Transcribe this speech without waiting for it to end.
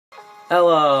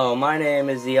Hello, my name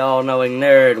is the all-knowing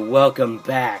nerd. Welcome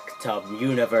back to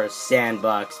Universe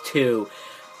Sandbox 2,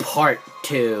 Part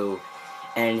 2.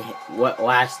 And what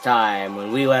last time,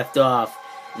 when we left off,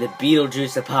 the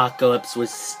Beetlegeuse apocalypse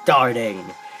was starting.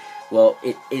 Well,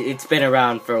 it's been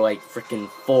around for like freaking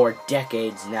 4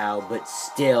 decades now, but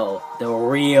still, the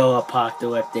real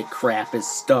apocalyptic crap is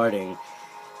starting.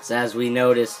 Because as we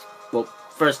noticed, well,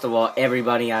 first of all,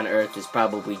 everybody on Earth is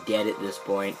probably dead at this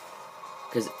point.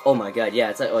 Because, oh my god, yeah,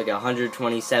 it's at like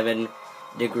 127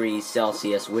 degrees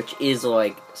Celsius, which is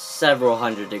like several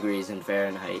hundred degrees in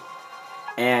Fahrenheit.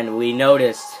 And we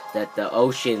noticed that the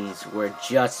oceans were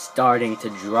just starting to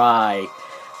dry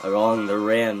along the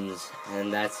rims,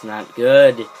 and that's not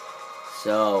good.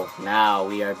 So, now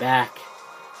we are back.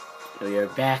 We are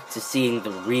back to seeing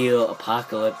the real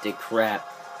apocalyptic crap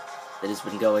that has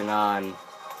been going on.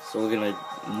 So we're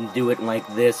gonna do it like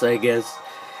this, I guess,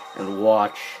 and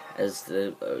watch as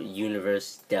the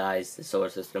universe dies, the solar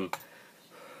system.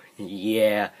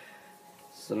 Yeah.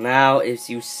 So now, as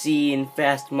you see in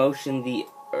fast motion, the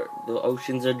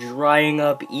oceans are drying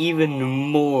up even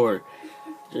more.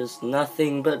 Just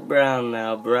nothing but brown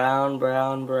now. Brown,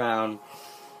 brown, brown.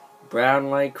 Brown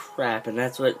like crap, and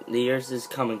that's what the Earth is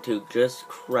coming to. Just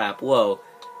crap. Whoa.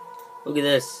 Look at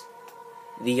this.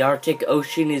 The Arctic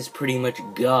Ocean is pretty much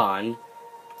gone.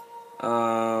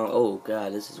 Oh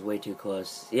god, this is way too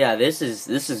close. Yeah, this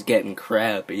is getting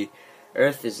crappy.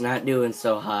 Earth is not doing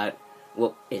so hot.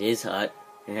 Well, it is hot.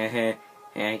 Get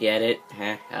it?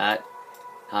 Hot.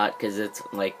 Hot, because it's,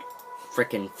 like,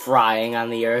 frickin' frying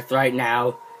on the Earth right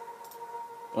now.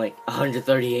 Like,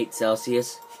 138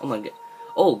 Celsius. Oh my god.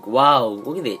 Oh, wow,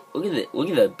 look at it. Look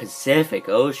at the Pacific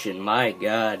Ocean, my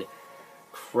god.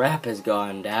 Crap has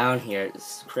gone down here.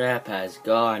 This crap has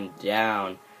gone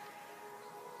down.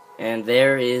 And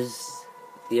there is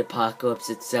the apocalypse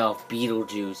itself,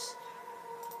 Beetlegeuse,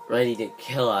 ready to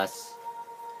kill us.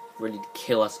 Ready to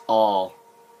kill us all.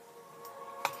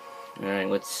 Alright,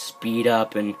 let's speed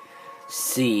up and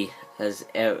see as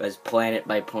planet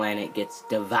by planet gets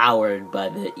devoured by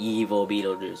the evil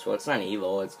Beetlegeuse. Well, it's not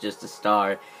evil, it's just a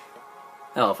star.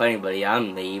 Hell, if anybody,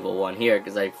 I'm the evil one here,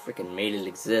 because I freaking made it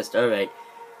exist. Alright.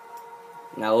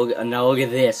 Now look at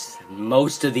this.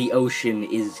 Most of the ocean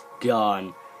is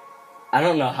gone. I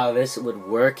don't know how this would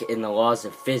work in the laws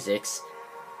of physics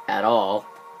at all.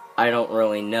 I don't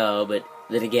really know, but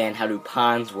then again, how do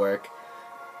ponds work?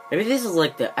 Maybe this is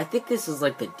like I think this is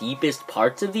like the deepest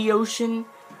parts of the ocean,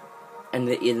 and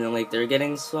like they're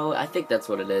getting slow. I think that's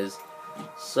what it is.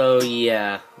 So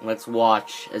yeah, let's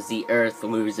watch as the Earth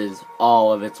loses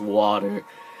all of its water,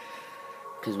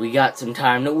 because we got some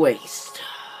time to waste.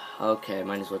 Okay,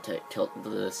 might as well tilt to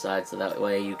the side so that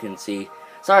way you can see.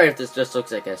 Sorry if this just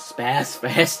looks like a spaz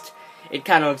fest. It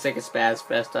kind of looks like a spaz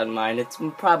fest on mine. It's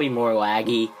probably more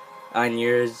laggy on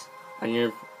yours, on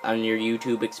your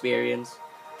YouTube experience.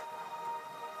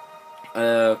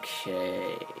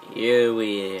 Okay, here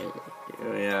we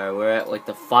are. We're at like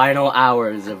the final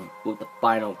hours of the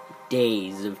final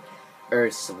days of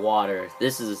Earth's water.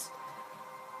 This is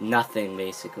nothing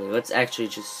basically. Let's actually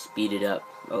just speed it up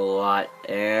a lot,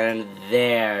 and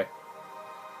there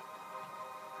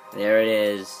it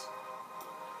is.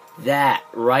 That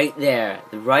right there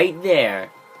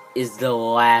is the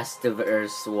last of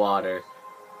Earth's water.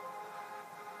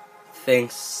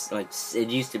 Thanks, like, it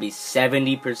used to be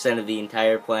 70% of the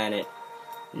entire planet.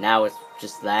 Now it's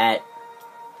just that.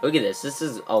 Look at this. This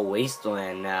is a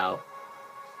wasteland now.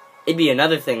 It'd be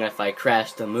another thing if I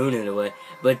crashed the moon into it,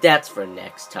 but that's for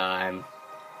next time.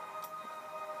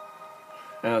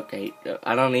 Okay,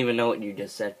 I don't even know what you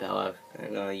just said, Bella. I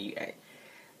know you.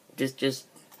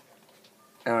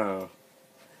 Oh.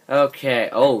 Okay.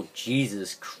 Oh,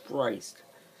 Jesus Christ.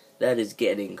 That is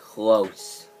getting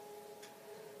close.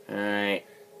 Alright.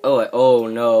 Oh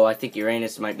no, I think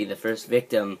Uranus might be the first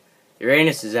victim.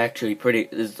 Uranus is actually this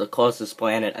is the closest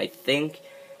planet, I think,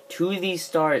 to the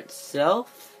star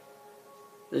itself.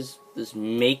 There's this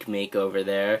Make over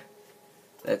there.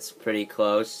 That's pretty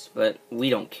close, but we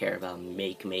don't care about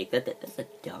Make. That's a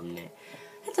dumb name.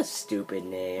 That's a stupid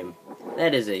name.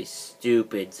 That is a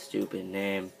stupid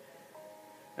name.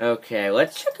 Okay,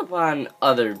 let's check up on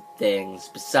other things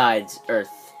besides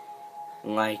Earth.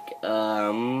 Like,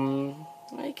 how's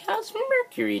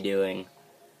Mercury doing?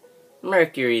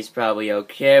 Mercury's probably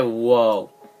okay. Whoa.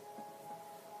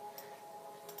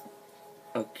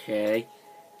 Okay.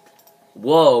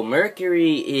 Whoa,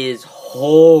 Mercury is,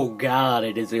 oh god,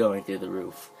 it is going through the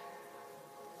roof.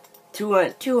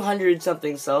 200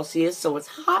 something Celsius, so it's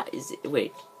hot.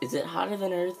 Wait, is it hotter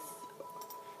than Earth?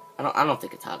 I don't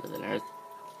think it's hotter than Earth.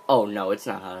 Oh no, it's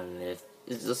not hotter than Earth.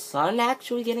 Is the sun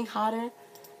actually getting hotter?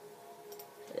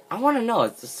 I want to know,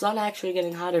 is the sun actually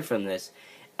getting hotter from this?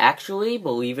 Actually,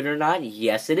 believe it or not,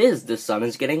 yes it is. The sun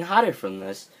is getting hotter from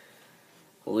this.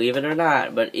 Believe it or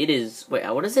not, but it is... Wait,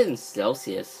 what is it in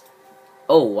Celsius?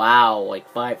 Oh, wow,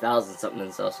 like 5,000 something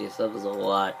in Celsius. That was a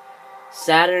lot.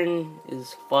 Saturn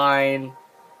is fine.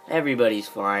 Everybody's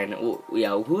fine.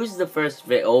 Yeah, who's the first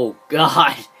oh,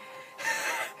 God.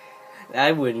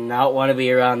 I would not want to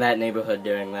be around that neighborhood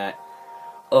during that.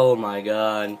 Oh, my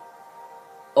God.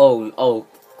 Oh,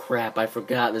 crap, I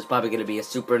forgot. There's probably going to be a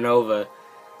supernova,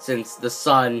 since the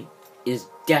sun is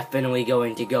definitely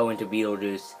going to go into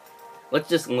Beetlegeuse. Let's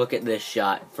just look at this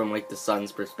shot from, like, the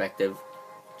sun's perspective,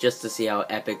 just to see how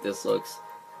epic this looks.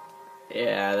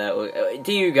 Yeah,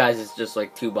 to you guys, it's just,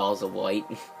 like, 2 balls of light.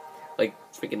 Like,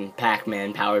 freaking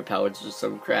Pac-Man powered pellets or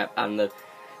some crap on the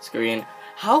screen.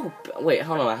 Wait,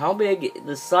 hold on, how big,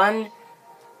 the sun's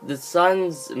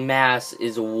mass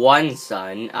is 1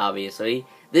 sun, obviously.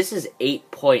 This is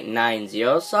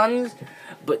 8.90 suns,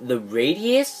 but the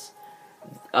radius,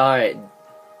 alright,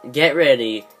 get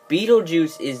ready.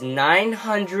 Beetlegeuse is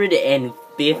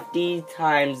 950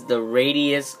 times the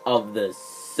radius of the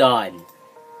sun.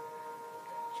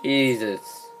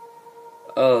 Jesus.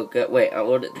 Oh, God, wait,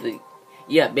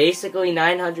 yeah, basically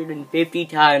 950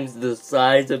 times the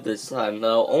size of the sun,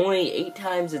 though only 8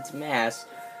 times its mass,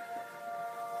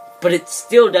 but it's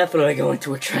still definitely going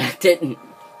to attract it.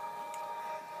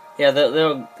 Yeah,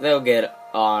 they'll get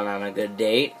on a good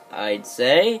date, I'd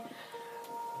say.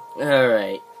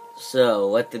 Alright, so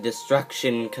let the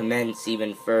destruction commence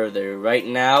even further. Right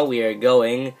now, we are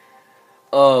going...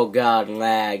 Oh, God,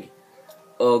 lag.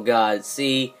 Oh, God,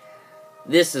 see...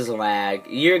 This is lag.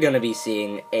 You're gonna be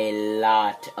seeing a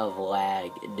lot of lag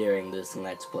during this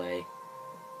Let's Play.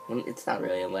 It's not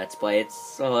really a Let's Play.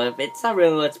 It's not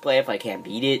really a Let's Play if I can't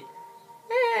beat it.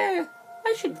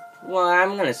 Well,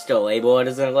 I'm gonna still label it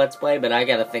as a Let's Play, but I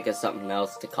gotta think of something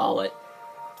else to call it.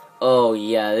 Oh,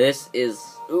 yeah, this is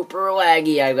super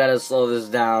laggy. I gotta slow this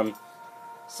down.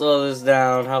 Slow this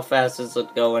down. How fast is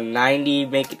it going? 90?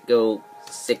 Make it go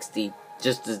 60.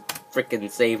 Just to frickin'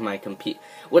 save my computer.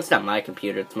 Well, it's not my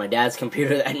computer, it's my dad's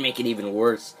computer. That'd make it even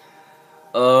worse.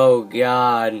 Oh,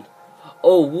 God.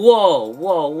 Oh,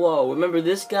 whoa. Remember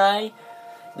this guy?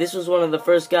 This was one of the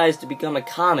first guys to become a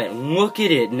comet. Look at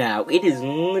it now. It is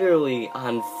literally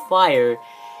on fire.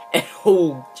 And,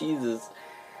 oh, Jesus.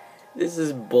 This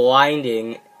is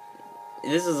blinding.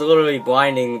 This is literally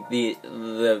blinding the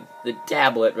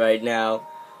tablet right now.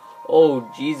 Oh,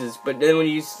 Jesus. But then when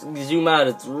you zoom out,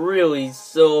 it's really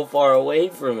so far away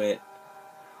from it.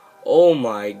 Oh,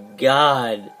 my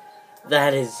God.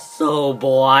 That is so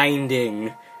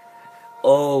blinding.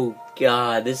 Oh,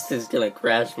 God. This is gonna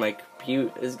crash my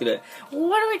computer. Why do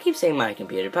I keep saying my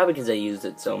computer? Probably because I use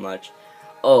it so much.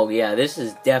 Oh, yeah. This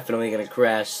is definitely gonna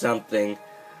crash something.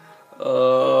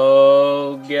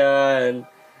 Oh, God.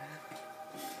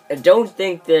 And don't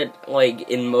think that, like,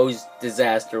 in most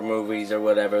disaster movies or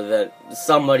whatever, that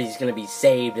somebody's gonna be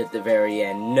saved at the very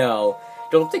end. No.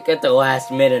 Don't think at the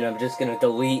last minute I'm just gonna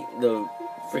delete the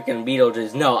freaking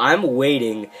Beetlegeuse. No, I'm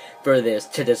waiting for this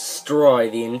to destroy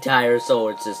the entire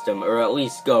solar system, or at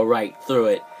least go right through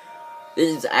it.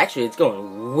 It's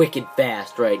going wicked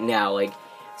fast right now, like,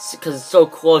 because it's so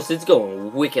close, it's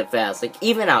going wicked fast. Like,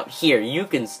 even out here, you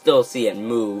can still see it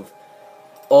move.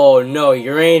 Oh, no,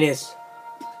 Uranus.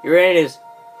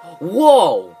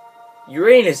 Whoa!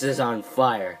 Uranus is on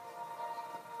fire.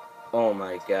 Oh,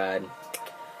 my God.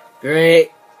 Great.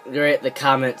 The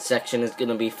comment section is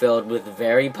gonna be filled with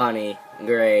very punny.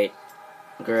 Great.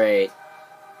 Why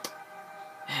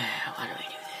do I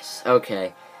do this?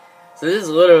 Okay. So this is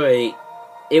literally...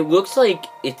 It looks like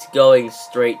it's going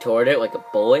straight toward it, like a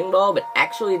bowling ball, but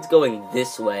actually it's going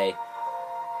this way.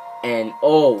 And,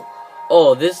 oh,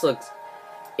 this looks...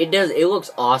 It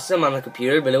looks awesome on the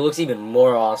computer, but it looks even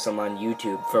more awesome on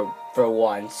YouTube for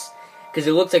once. Because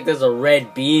it looks like there's a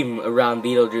red beam around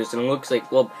Beetlegeuse, and it looks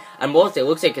like, well, on most it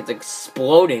looks like it's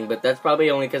exploding, but that's probably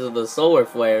only because of the solar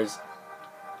flares.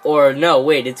 Or, no,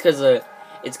 wait, it's because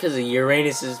of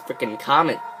Uranus's freaking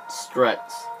comet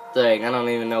struts thing. I don't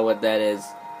even know what that is.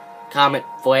 Comet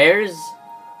flares?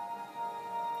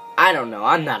 I don't know,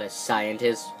 I'm not a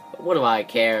scientist. What do I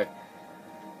care?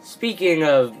 Speaking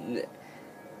of...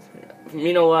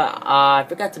 You know what, I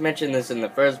forgot to mention this in the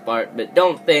first part, but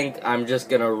don't think I'm just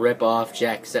gonna rip off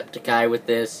Jacksepticeye with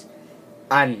this.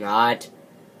 I'm not.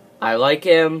 I like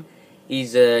him.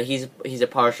 He's a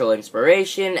partial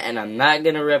inspiration, and I'm not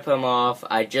gonna rip him off.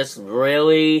 I just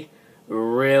really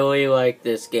like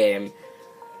this game.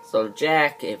 So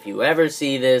Jack, if you ever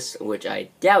see this, which I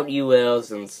doubt you will,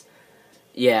 since,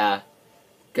 yeah,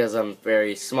 because I'm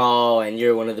very small and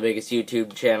you're one of the biggest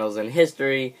YouTube channels in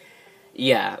history,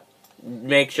 yeah,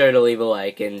 make sure to leave a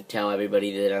like and tell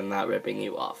everybody that I'm not ripping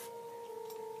you off.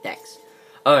 Thanks.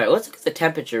 Alright, let's look at the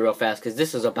temperature real fast, because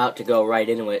this is about to go right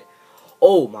into it.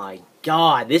 Oh my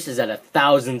god, this is at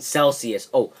 1,000 Celsius.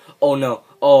 Oh no.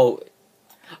 Oh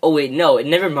wait, no,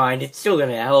 never mind. It's still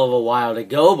gonna have a hell of a while to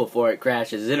go before it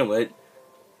crashes into it.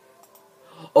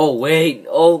 Oh wait,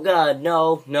 oh god,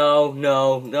 no.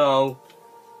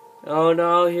 Oh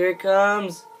no, here it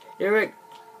comes. There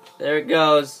it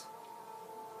goes.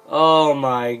 Oh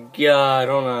my god,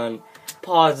 hold on.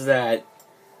 Pause that.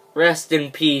 Rest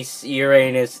in peace,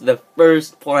 Uranus, the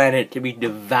first planet to be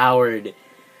devoured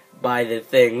by the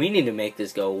thing. We need to make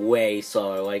this go way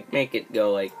slower, like, make it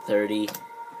go like 30.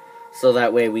 So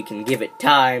that way we can give it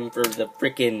time for the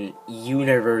freaking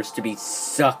universe to be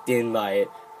sucked in by it.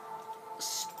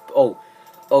 Oh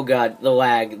god, the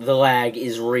lag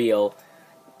is real.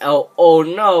 Oh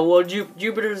no, well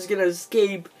Jupiter's gonna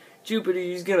escape.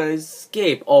 Jupiter's gonna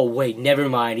escape. Oh wait, never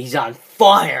mind, he's on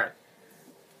fire!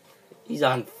 He's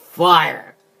on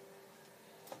fire!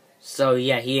 So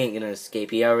yeah, he ain't gonna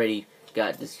escape, he already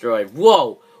got destroyed.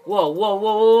 Whoa!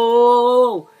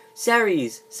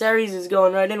 Ceres is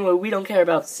going right in where we don't care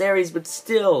about Ceres, but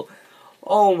still.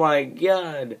 Oh my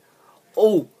god.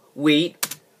 Oh,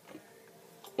 wait.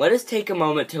 Let us take a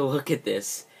moment to look at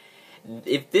this.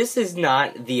 If this is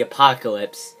not the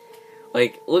apocalypse,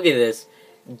 like, look at this.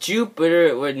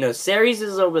 Ceres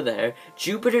is over there.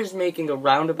 Jupiter's making a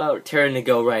roundabout turn to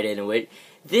go right into it.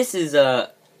 This is,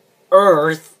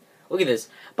 Earth. Look at this.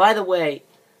 By the way,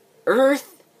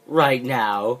 Earth right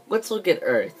now, let's look at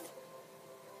Earth.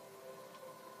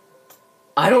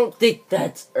 I don't think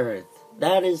that's Earth.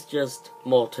 That is just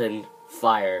molten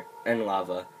fire and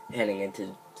lava heading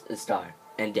into a star.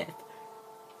 And death.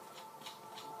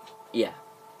 Yeah.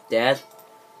 Death.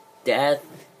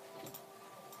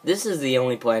 This is the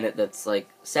only planet that's like...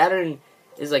 Saturn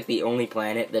is like the only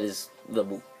planet that is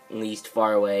the least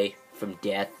far away from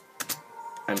death.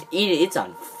 It's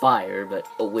on fire, but...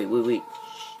 Oh, wait.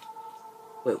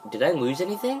 Wait, did I lose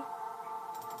anything?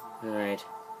 Alright.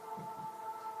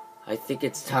 I think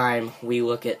it's time we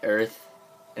look at Earth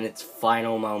in its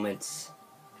final moments.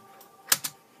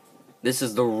 This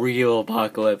is the real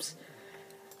apocalypse.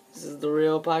 This is the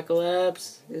real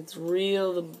apocalypse. It's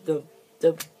real.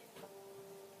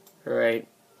 Alright.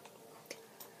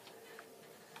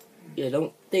 Yeah,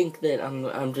 don't think that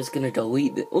I'm just gonna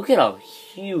delete it. Look at how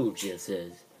huge this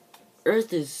is.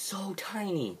 Earth is so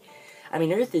tiny. I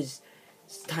mean, Earth is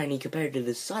tiny compared to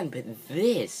the sun, but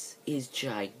this is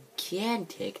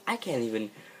gigantic. I can't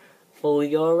even fully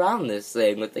go around this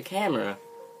thing with the camera.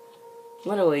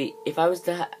 Literally, if I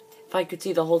could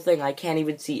see the whole thing, I can't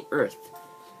even see Earth.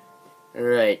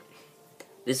 Alright.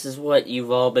 This is what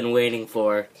you've all been waiting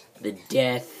for. The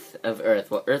death of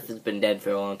Earth. Well, Earth has been dead for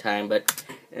a long time, but...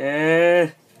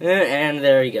 and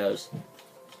there he goes.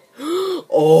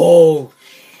 Oh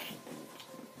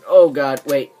god,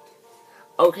 wait.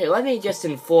 Okay, let me just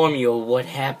inform you of what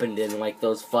happened in, like,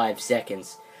 those 5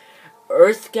 seconds.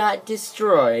 Earth got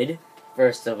destroyed,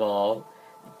 first of all.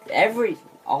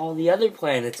 All the other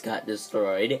planets got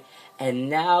destroyed, and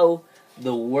now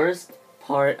the worst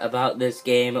part about this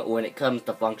game when it comes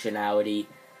to functionality,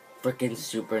 frickin'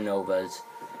 supernovas.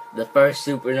 The first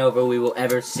supernova we will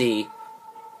ever see.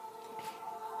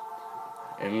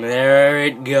 And there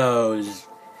it goes.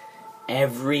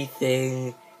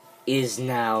 Everything is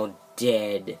now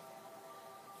dead.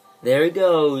 There it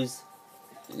goes.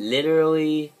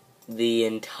 Literally the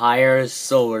entire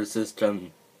solar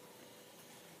system.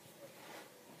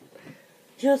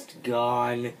 Just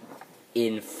gone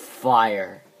in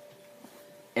fire.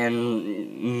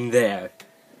 And there.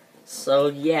 So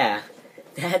yeah,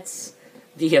 that's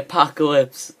the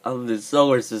apocalypse of the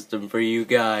solar system for you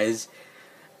guys.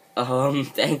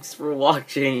 Thanks for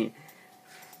watching.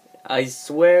 I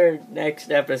swear next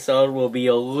episode will be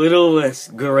a little less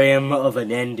grim of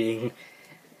an ending.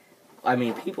 I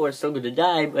mean, people are still gonna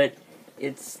die, but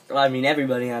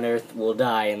everybody on Earth will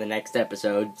die in the next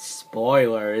episode.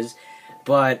 Spoilers.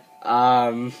 But,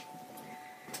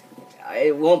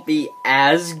 it won't be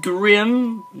as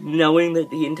grim, knowing that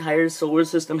the entire solar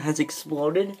system has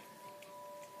exploded.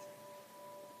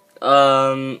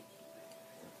 Yeah.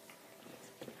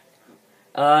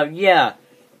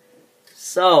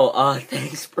 So,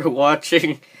 thanks for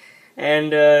watching,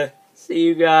 and, see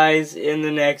you guys in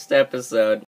the next episode.